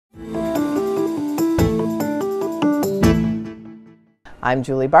I'm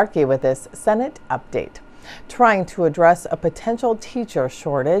Julie Barkey with this Senate update. Trying to address a potential teacher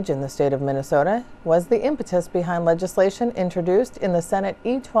shortage in the state of Minnesota was the impetus behind legislation introduced in the Senate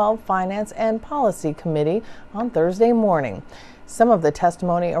E12 Finance and Policy Committee on Thursday morning. Some of the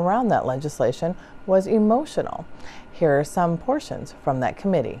testimony around that legislation was emotional. Here are some portions from that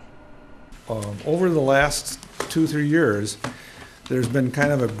committee. Over the last 2-3 years, there's been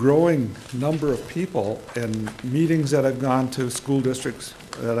kind of a growing number of people and meetings that I've gone to, school districts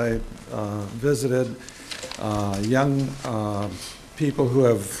that I visited, young people who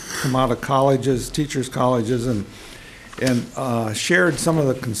have come out of colleges, teachers' colleges, and shared some of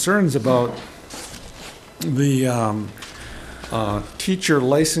the concerns about the teacher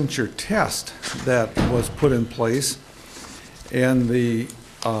licensure test that was put in place and the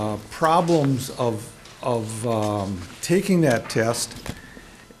problems of taking that test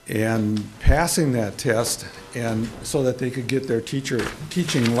and passing that test, and so that they could get their teaching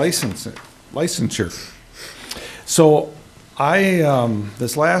licensure. So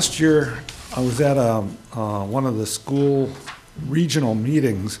this last year I was at one of the school regional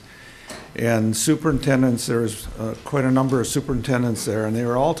meetings, and superintendents, there was quite a number of superintendents there, and they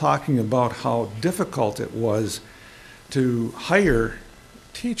were all talking about how difficult it was to hire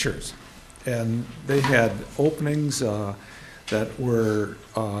teachers. And they had openings that were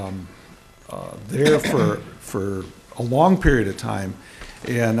there for a long period of time.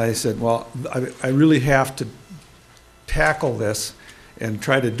 And I said, well, I really have to tackle this and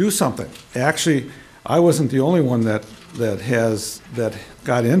try to do something. Actually, I wasn't the only one that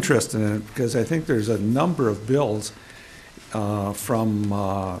got interested in it, because I think there's a number of bills from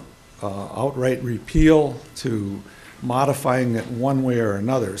outright repeal to modifying it one way or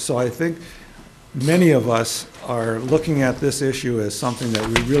another. So I think many of us are looking at this issue as something that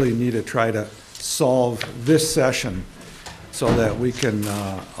we really need to try to solve this session, so that we can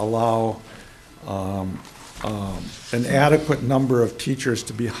allow an adequate number of teachers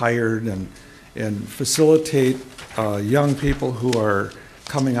to be hired and facilitate young people who are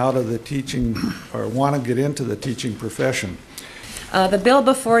coming out of the teaching or want to get into the teaching profession. The bill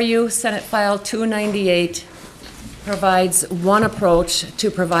before you, Senate File 298, provides one approach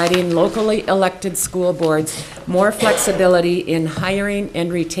to providing locally elected school boards more flexibility in hiring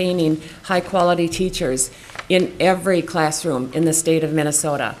and retaining high-quality teachers in every classroom in the state of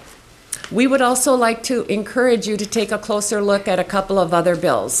Minnesota. We would also like to encourage you to take a closer look at a couple of other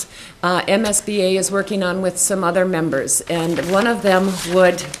bills. MSBA is working on with some other members, and one of them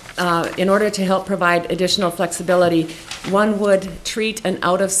would, in order to help provide additional flexibility, one would treat an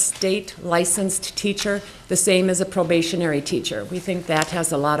out-of-state licensed teacher the same as a probationary teacher. We think that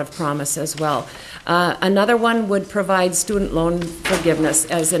has a lot of promise as well. Another one would provide student loan forgiveness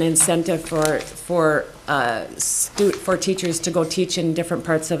as an incentive for teachers to go teach in different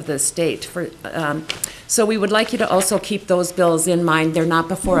parts of the state. So we would like you to also keep those bills in mind. They're not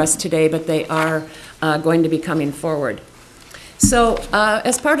before us today, but they are going to be coming forward. So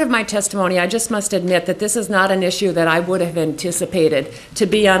as part of my testimony, I just must admit that this is not an issue that I would have anticipated to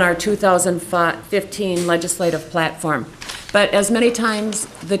be on our 2015 legislative platform. But as many times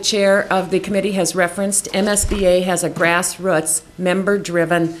the chair of the committee has referenced, MSBA has a grassroots,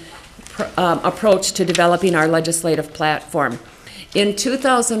 member-driven approach to developing our legislative platform. In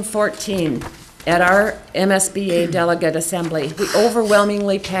 2014, at our MSBA delegate assembly, we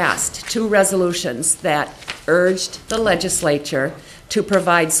overwhelmingly passed 2 resolutions that urged the legislature to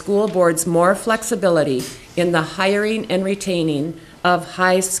provide school boards more flexibility in the hiring and retaining of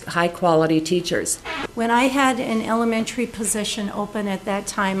high-quality teachers. When I had an elementary position open at that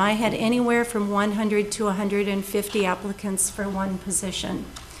time, I had anywhere from 100 to 150 applicants for one position.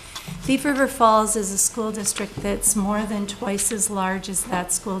 Thief River Falls is a school district that's more than twice as large as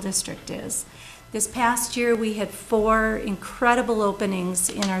that school district is. This past year, we had 4 incredible openings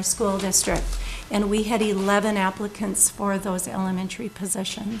in our school district, and we had 11 applicants for those elementary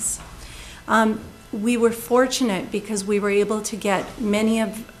positions. We were fortunate because we were able to get many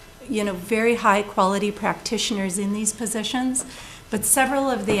of, very high quality practitioners in these positions, but several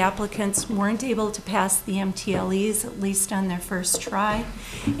of the applicants weren't able to pass the MTLEs, at least on their first try,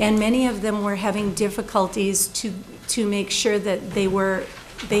 and many of them were having difficulties to make sure that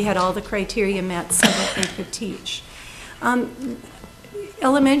they had all the criteria met so that they could teach.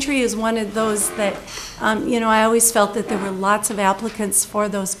 Elementary is one of those that, I always felt that there were lots of applicants for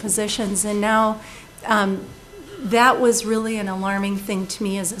those positions, and now that was really an alarming thing to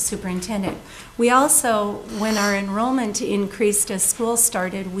me as a superintendent. We also, when our enrollment increased as school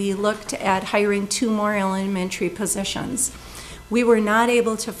started, we looked at hiring 2 more elementary positions. We were not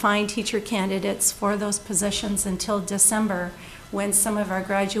able to find teacher candidates for those positions until December, when some of our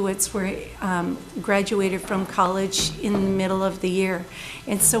graduates were graduated from college in the middle of the year.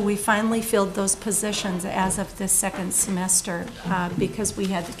 And so we finally filled those positions as of this second semester because we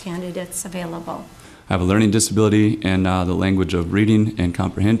had the candidates available. I have a learning disability in the language of reading and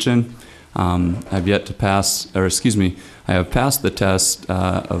comprehension. I've yet to pass, or excuse me, I have passed the test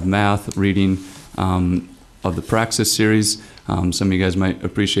of math, reading, of the Praxis series. Some of you guys might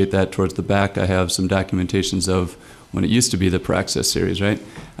appreciate that. Towards the back I have some documentations of when it used to be the Praxis series, right?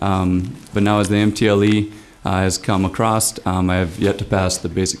 But now as the MTLE has come across, I have yet to pass the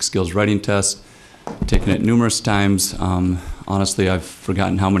basic skills writing test. I've taken it numerous times. Honestly, I've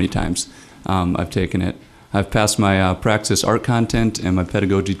forgotten how many times I've taken it. I've passed my Praxis art content and my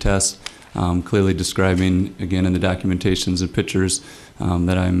pedagogy test, clearly describing, again, in the documentations and pictures,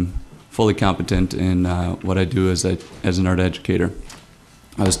 that I'm fully competent in what I do as an art educator.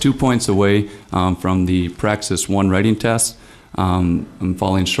 I was 2 points away from the Praxis 1 writing test. I'm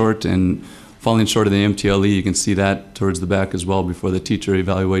falling short of the MTLE. You can see that towards the back as well before the teacher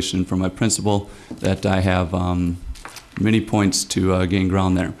evaluation from my principal, that I have many points to gain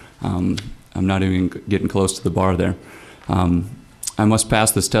ground there. I'm not even getting close to the bar there. I must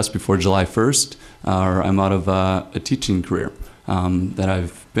pass this test before July 1st, or I'm out of a teaching career that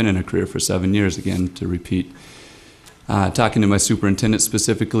I've been in a career for 7 years, again, to repeat. Talking to my superintendent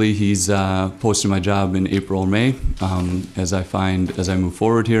specifically, he's posted my job in April or May as I move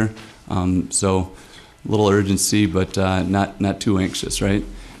forward here. So a little urgency, but not too anxious, right?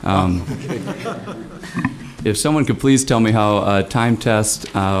 If someone could please tell me how a time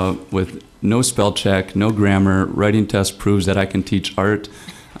test with no spell check, no grammar, writing test proves that I can teach art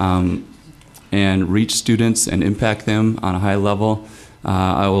and reach students and impact them on a high level,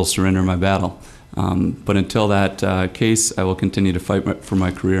 I will surrender my battle. But until that case, I will continue to fight for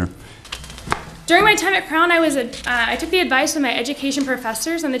my career. During my time at Crown, I took the advice of my education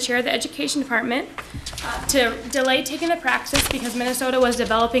professors and the chair of the education department to delay taking the Praxis because Minnesota was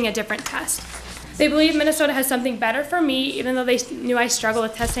developing a different test. They believe Minnesota has something better for me, even though they knew I struggle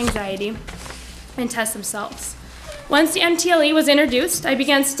with test anxiety and tests themselves. Once the MTLE was introduced, I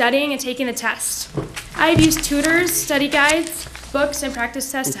began studying and taking the test. I've used tutors, study guides, books, and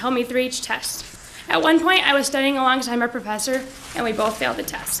practice tests to help me through each test. At one point, I was studying alongside my professor, and we both failed the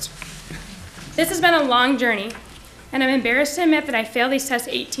test. This has been a long journey, and I'm embarrassed to admit that I failed these tests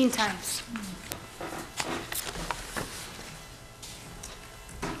 18 times.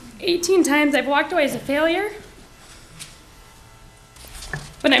 18 times I've walked away as a failure,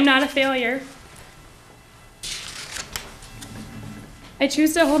 but I'm not a failure. I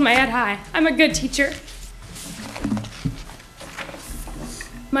choose to hold my head high. I'm a good teacher.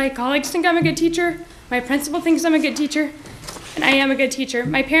 My colleagues think I'm a good teacher. My principal thinks I'm a good teacher, and I am a good teacher.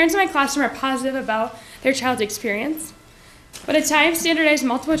 My parents in my classroom are positive about their child's experience. But at times, standardized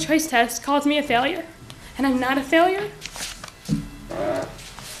multiple choice tests calls me a failure, and I'm not a failure.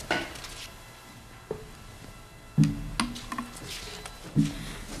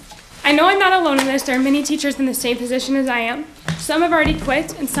 I know I'm not alone in this. There are many teachers in the same position as I am. Some have already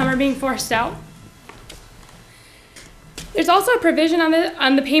quit, and some are being forced out. There's also a provision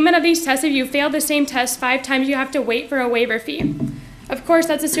on the payment of these tests. If you fail the same test 5 times, you have to wait for a waiver fee. Of course,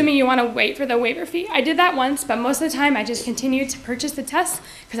 that's assuming you want to wait for the waiver fee. I did that once, but most of the time I just continued to purchase the tests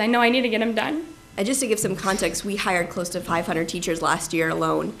because I know I need to get them done. And just to give some context, we hired close to 500 teachers last year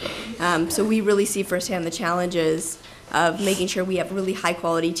alone. So we really see firsthand the challenges of making sure we have really high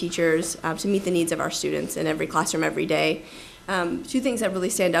quality teachers to meet the needs of our students in every classroom every day. 2 things that really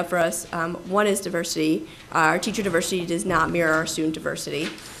stand out for us. One is diversity. Our teacher diversity does not mirror our student diversity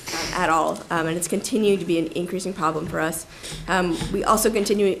at all, and it's continuing to be an increasing problem for us. We also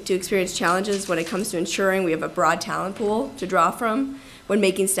continue to experience challenges when it comes to ensuring we have a broad talent pool to draw from when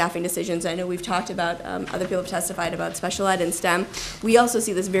making staffing decisions. I know we've talked about, other people have testified about special ed and STEM. We also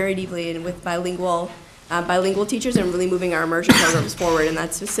see this very deeply in with bilingual teachers and really moving our immersion programs forward, and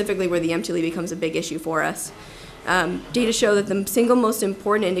that's specifically where the MTLE becomes a big issue for us. Data show that the single most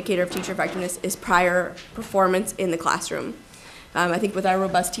important indicator of teacher effectiveness is prior performance in the classroom. I think with our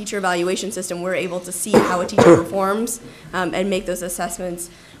robust teacher evaluation system, we're able to see how a teacher performs and make those assessments.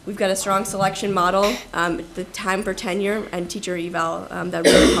 We've got a strong selection model, the time for tenure and teacher eval that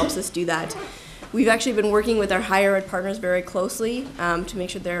really helps us do that. We've actually been working with our higher ed partners very closely to make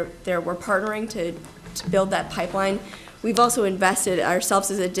sure we're partnering to build that pipeline. We've also invested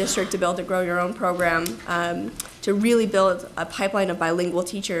ourselves as a district to build a Grow Your Own program to really build a pipeline of bilingual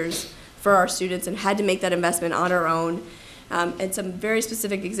teachers for our students, and had to make that investment on our own. And some very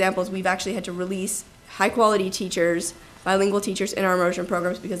specific examples, we've actually had to release high quality teachers bilingual teachers in our immersion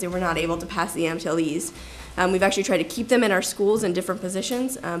programs because they were not able to pass the MTLEs. We've actually tried to keep them in our schools in different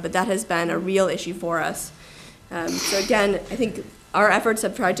positions, but that has been a real issue for us. So again, I think our efforts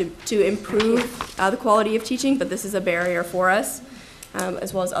have tried to improve the quality of teaching, but this is a barrier for us,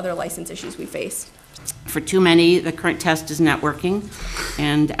 as well as other license issues we face. For too many, the current test is not working,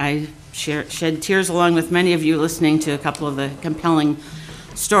 and I shed tears along with many of you listening to a couple of the compelling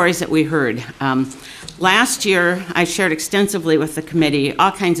stories that we heard. Last year, I shared extensively with the committee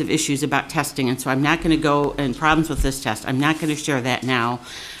all kinds of issues about testing, and so I'm not going to go in problems with this test. I'm not going to share that now.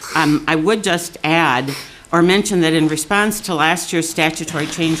 I would just add or mention that in response to last year's statutory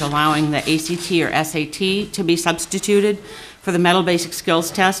change allowing the ACT or SAT to be substituted for the Mental Basic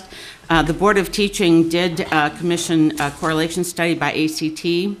Skills Test, the Board of Teaching did commission a correlation study by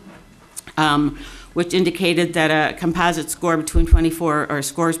ACT, which indicated that a composite score between 24, or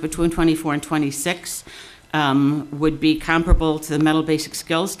scores between 24 and 26 would be comparable to the Mental Basic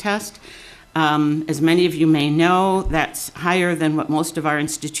Skills Test. As many of you may know, that's higher than what most of our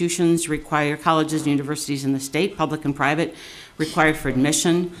institutions require, colleges and universities in the state, public and private, require for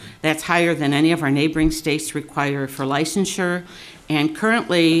admission. That's higher than any of our neighboring states require for licensure. And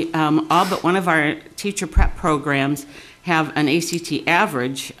currently, all but one of our teacher prep programs have an ACT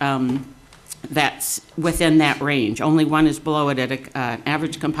average that's within that range. Only one is below it at an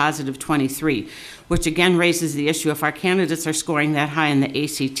average composite of 23, which again raises the issue if our candidates are scoring that high in the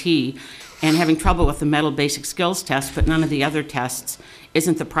ACT and having trouble with the Mental Basic Skills Test, but none of the other tests,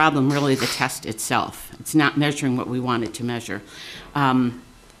 isn't the problem really the test itself? It's not measuring what we want it to measure.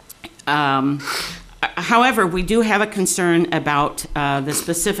 However, we do have a concern about the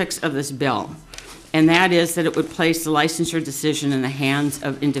specifics of this bill, and that is that it would place the licensure decision in the hands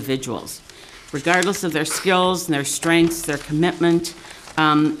of individuals. Regardless of their skills and their strengths, their commitment,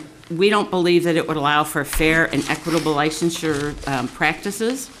 we don't believe that it would allow for fair and equitable licensure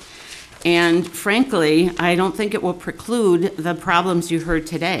practices. And frankly, I don't think it will preclude the problems you heard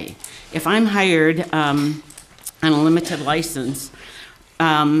today. If I'm hired on a limited license,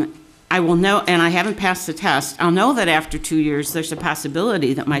 I will know, and I haven't passed the test, I'll know that after 2 years there's a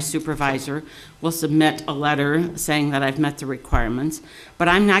possibility that my supervisor will submit a letter saying that I've met the requirements, but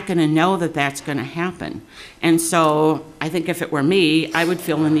I'm not going to know that that's going to happen. And so I think if it were me, I would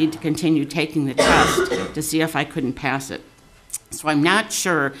feel the need to continue taking the test to see if I couldn't pass it. So I'm not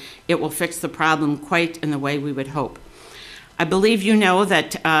sure it will fix the problem quite in the way we would hope. I believe you know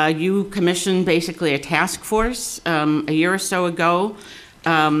that you commissioned basically a task force a year or so ago,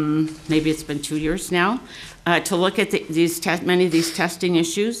 maybe it's been 2 years now, to look at many of these testing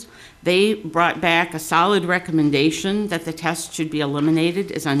issues. They brought back a solid recommendation that the test should be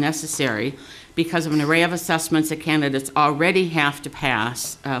eliminated as unnecessary because of an array of assessments that candidates already have to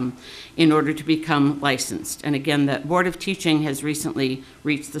pass in order to become licensed. And again, the Board of Teaching has recently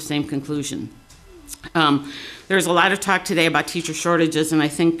reached the same conclusion. There's a lot of talk today about teacher shortages, and I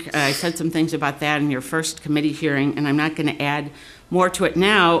think I said some things about that in your first committee hearing, and I'm not going to add more to it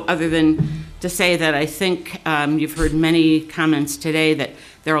now other than to say that I think you've heard many comments today that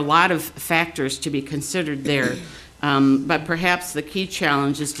there are a lot of factors to be considered there. But perhaps the key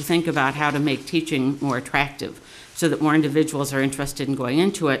challenge is to think about how to make teaching more attractive so that more individuals are interested in going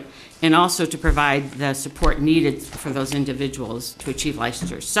into it, and also to provide the support needed for those individuals to achieve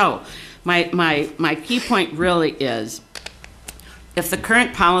licensure. So my key point really is, if the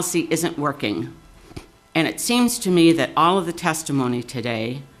current policy isn't working, and it seems to me that all of the testimony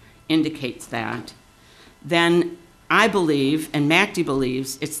today indicates that, then I believe, and MACD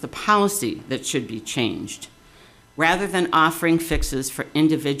believes, it's the policy that should be changed, rather than offering fixes for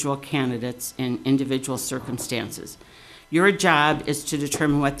individual candidates in individual circumstances. Your job is to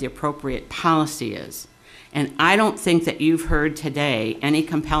determine what the appropriate policy is. And I don't think that you've heard today any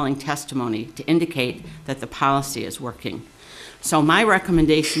compelling testimony to indicate that the policy is working. So my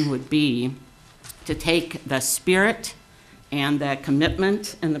recommendation would be to take the spirit and the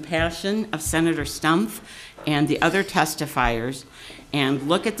commitment and the passion of Senator Stumpf and the other testifiers and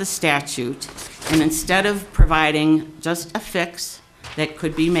look at the statute, and instead of providing just a fix that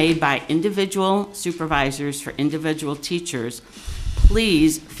could be made by individual supervisors for individual teachers,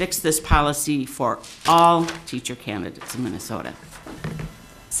 please fix this policy for all teacher candidates in Minnesota.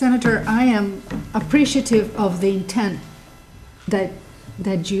 Senator, I am appreciative of the intent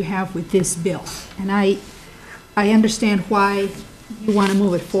that you have with this bill, and I understand why you want to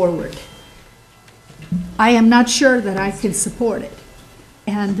move it forward. I am not sure that I can support it,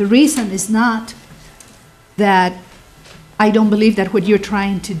 and the reason is not that I don't believe that what you're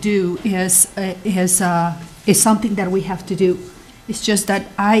trying to do is something that we have to do. It's just that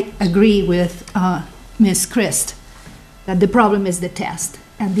I agree with Ms. Crist that the problem is the test,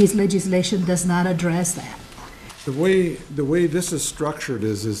 and this legislation does not address that. The way this is structured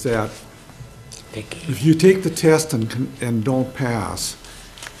is that if you take the test and don't pass,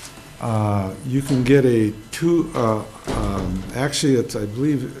 you can get actually it's, I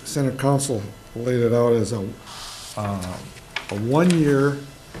believe Senate Council laid it out as a 1-year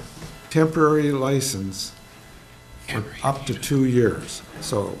temporary license for up to 2 years.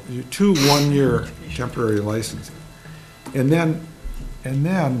 So you 2 1-year temporary licenses. And then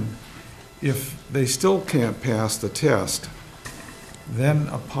if they still can't pass the test, then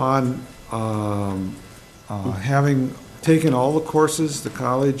upon having taken all the courses, the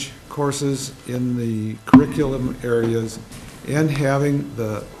college courses in the curriculum areas, and having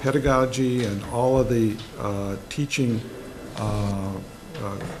the pedagogy and all of the teaching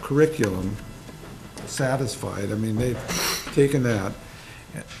curriculum satisfied, I mean, they've taken that,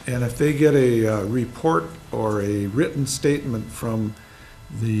 and if they get a report or a written statement from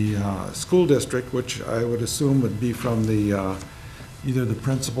the school district, which I would assume would be from the either the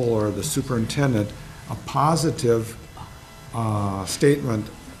principal or the superintendent, a positive statement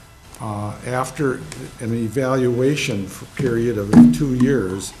after an evaluation period of 2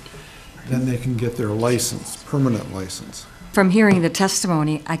 years, then they can get their license, permanent license. From hearing the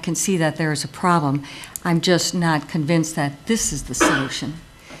testimony, I can see that there is a problem. I'm just not convinced that this is the solution.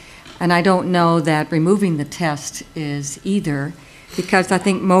 And I don't know that removing the test is either, because I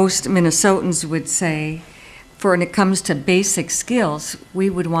think most Minnesotans would say, for when it comes to basic skills, we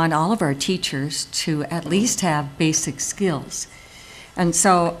would want all of our teachers to at least have basic skills. And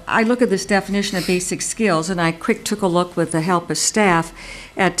so I look at this definition of basic skills, and I took a look with the help of staff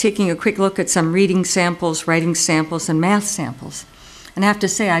at taking a quick look at some reading samples, writing samples, and math samples. And I have to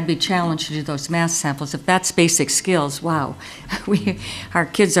say, I'd be challenged to do those math samples. If that's basic skills, wow. Our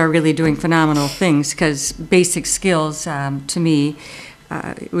kids are really doing phenomenal things, because basic skills, to me,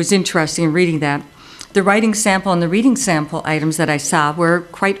 it was interesting reading that. The writing sample and the reading sample items that I saw were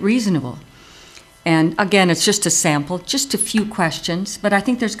quite reasonable. And again, it's just a sample, just a few questions, but I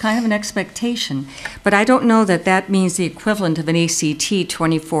think there's kind of an expectation. But I don't know that that means the equivalent of an ACT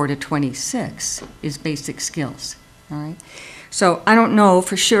 24 to 26 is basic skills, all right? So I don't know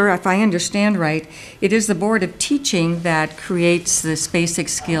for sure, if I understand right, it is the Board of Teaching that creates this basic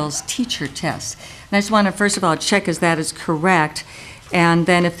skills teacher test. And I just want to first of all check if that is correct. And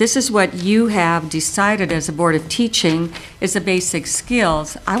then if this is what you have decided as a Board of Teaching is the basic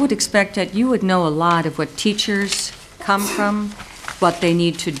skills, I would expect that you would know a lot of what teachers come from, what they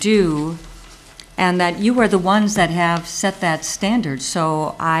need to do, and that you are the ones that have set that standard.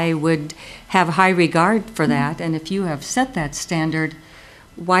 So I would have high regard for that. And if you have set that standard,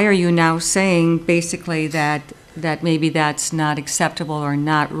 why are you now saying basically that maybe that's not acceptable or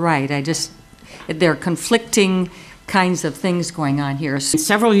not right? They're conflicting kinds of things going on here.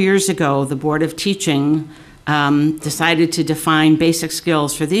 Several years ago, the Board of Teaching decided to define basic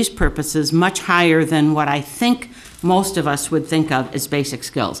skills for these purposes much higher than what I think most of us would think of as basic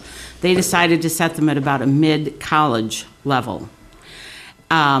skills. They decided to set them at about a mid-college level.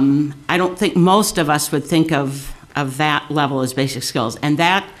 I don't think most of us would think of that level as basic skills. And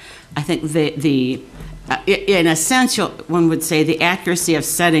that, I think, in a sense, one would say the accuracy of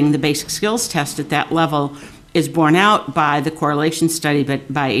setting the basic skills test at that level is borne out by the correlation study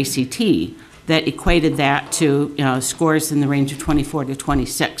by ACT that equated that to scores in the range of 24 to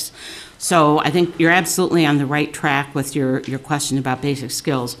 26. So I think you're absolutely on the right track with your question about basic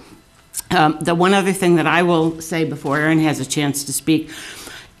skills. The one other thing that I will say before Erin has a chance to speak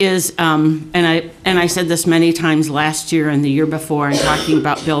is, and I said this many times last year and the year before in talking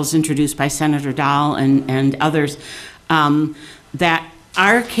about bills introduced by Senator Dahl and others, that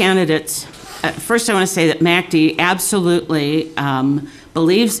our candidates, first I want to say that MACD absolutely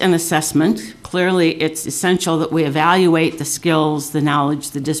believes in assessment. Clearly it's essential that we evaluate the skills, the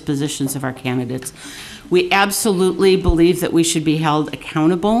knowledge, the dispositions of our candidates. We absolutely believe that we should be held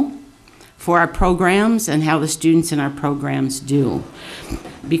accountable for our programs and how the students in our programs do.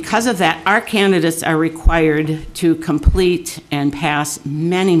 Because of that, our candidates are required to complete and pass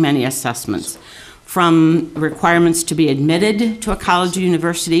many, many assessments, from requirements to be admitted to a college or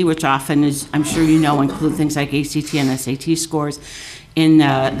university, which often is, I'm sure you know, include things like ACT and SAT scores. In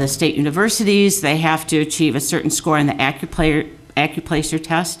the state universities, they have to achieve a certain score in the AccuPlacer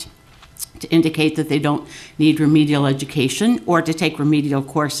test to indicate that they don't need remedial education, or to take remedial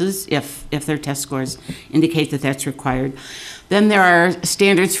courses if their test scores indicate that that's required. Then there are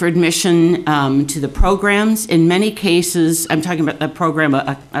standards for admission to the programs. In many cases, I'm talking about the program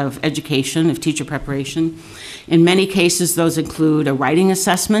of education, of teacher preparation. In many cases, those include a writing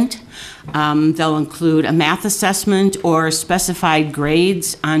assessment. They'll include a math assessment or specified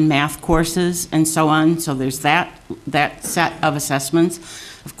grades on math courses and so on. So there's that set of assessments.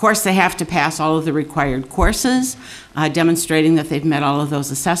 Of course, they have to pass all of the required courses, demonstrating that they've met all of those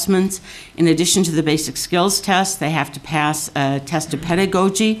assessments. In addition to the basic skills test, they have to pass a test of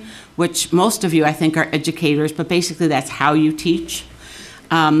pedagogy, which most of you, I think, are educators, but basically that's how you teach.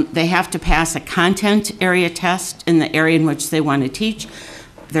 They have to pass a content area test in the area in which they want to teach.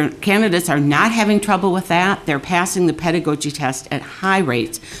 Their candidates are not having trouble with that. They're passing the pedagogy test at high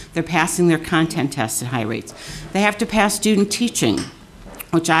rates. They're passing their content tests at high rates. They have to pass student teaching,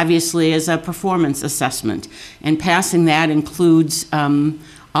 which obviously is a performance assessment. And passing that includes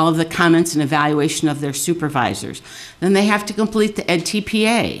all of the comments and evaluation of their supervisors. Then they have to complete the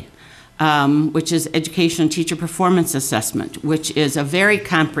EdTPA, which is Education Teacher Performance Assessment, which is a very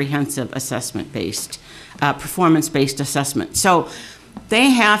comprehensive assessment-based, performance-based assessment. So they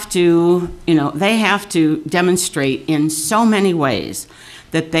have to, they have to demonstrate in so many ways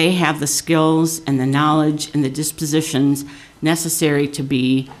that they have the skills and the knowledge and the dispositions necessary to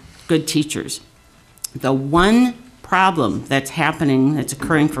be good teachers. The one problem that's happening, that's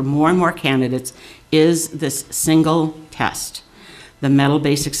occurring for more and more candidates, is this single test, the Mental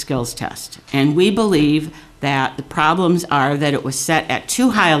Basic Skills Test. And we believe that the problems are that it was set at too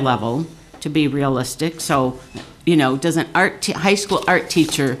high a level to be realistic. So, does an high school art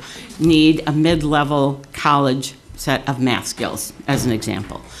teacher need a mid-level college set of math skills, as an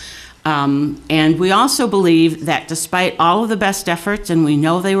example? And we also believe that despite all of the best efforts, and we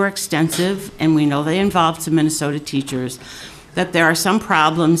know they were extensive, and we know they involved some Minnesota teachers, that there are some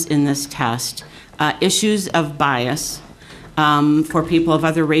problems in this test, issues of bias for people of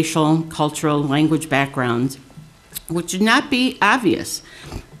other racial, cultural, language backgrounds, which would not be obvious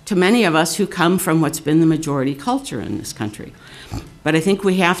to many of us who come from what's been the majority culture in this country. But I think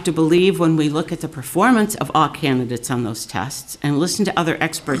we have to believe when we look at the performance of all candidates on those tests and listen to other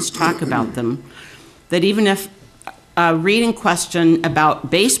experts talk about them, that even if a reading question about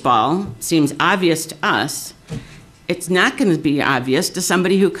baseball seems obvious to us, it's not going to be obvious to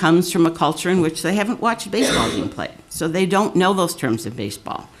somebody who comes from a culture in which they haven't watched baseball being played. So they don't know those terms of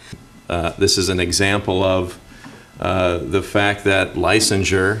baseball. This is an example of the fact that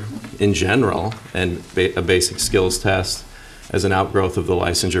licensure in general and a basic skills test as an outgrowth of the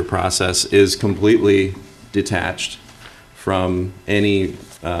licensure process is completely detached from any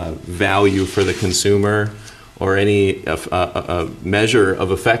value for the consumer or any measure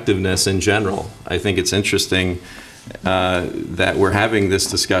of effectiveness in general. I think it's interesting that we're having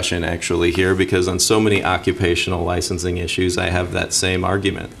this discussion actually here, because on so many occupational licensing issues I have that same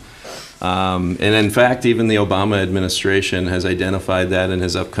argument. And in fact, even the Obama administration has identified that in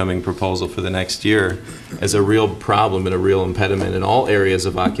his upcoming proposal for the next year as a real problem and a real impediment in all areas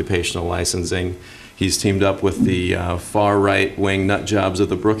of occupational licensing. He's teamed up with the far right-wing nut jobs of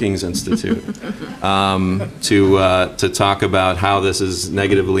the Brookings Institute to talk about how this is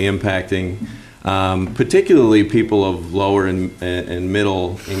negatively impacting particularly people of lower and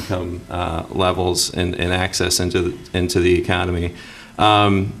middle income levels and access into the economy.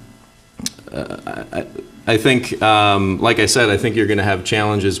 I think, like I said, I think you're going to have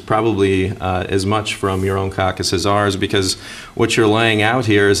challenges probably as much from your own caucus as ours, because what you're laying out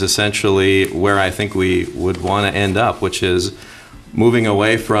here is essentially where I think we would want to end up, which is moving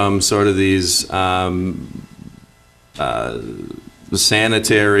away from sort of these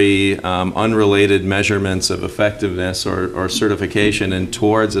sanitary, unrelated measurements of effectiveness or certification, and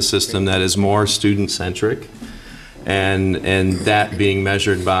towards a system that is more student-centric. And that being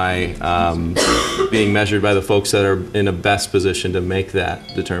measured by the folks that are in the best position to make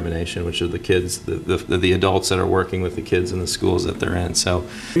that determination, which are the kids, the adults that are working with the kids in the schools that they're in. So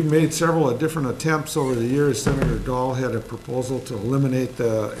we've made several different attempts over the years. Senator Dahl had a proposal to eliminate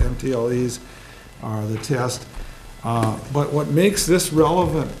the MTLEs, the test. But what makes this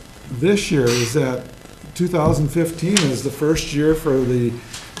relevant this year is that 2015 is the first year for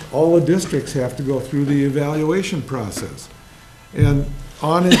all the districts have to go through the evaluation process and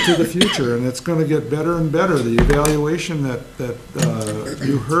on into the future, and it's going to get better and better. The evaluation that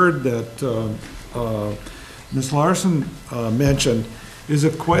you heard that Ms. Larson mentioned is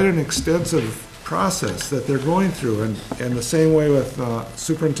quite an extensive process that they're going through, and the same way with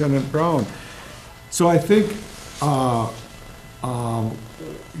Superintendent Brown. So I think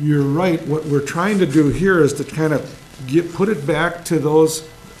you're right. What we're trying to do here is to kind of put it back to those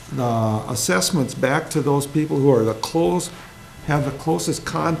assessments, back to those people who are the have the closest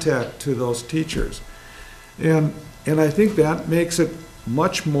contact to those teachers. And I think that makes it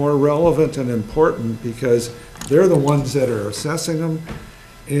much more relevant and important because they're the ones that are assessing them.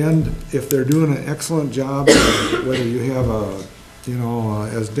 And if they're doing an excellent job, whether you have a,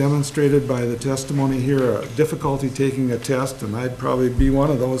 as demonstrated by the testimony here, a difficulty taking a test, and I'd probably be one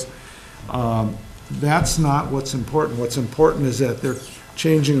of those, that's not what's important. What's important is that they're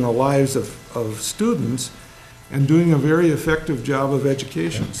changing the lives of students and doing a very effective job of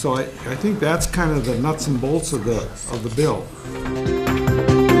education. So I think that's kind of the nuts and bolts of the bill.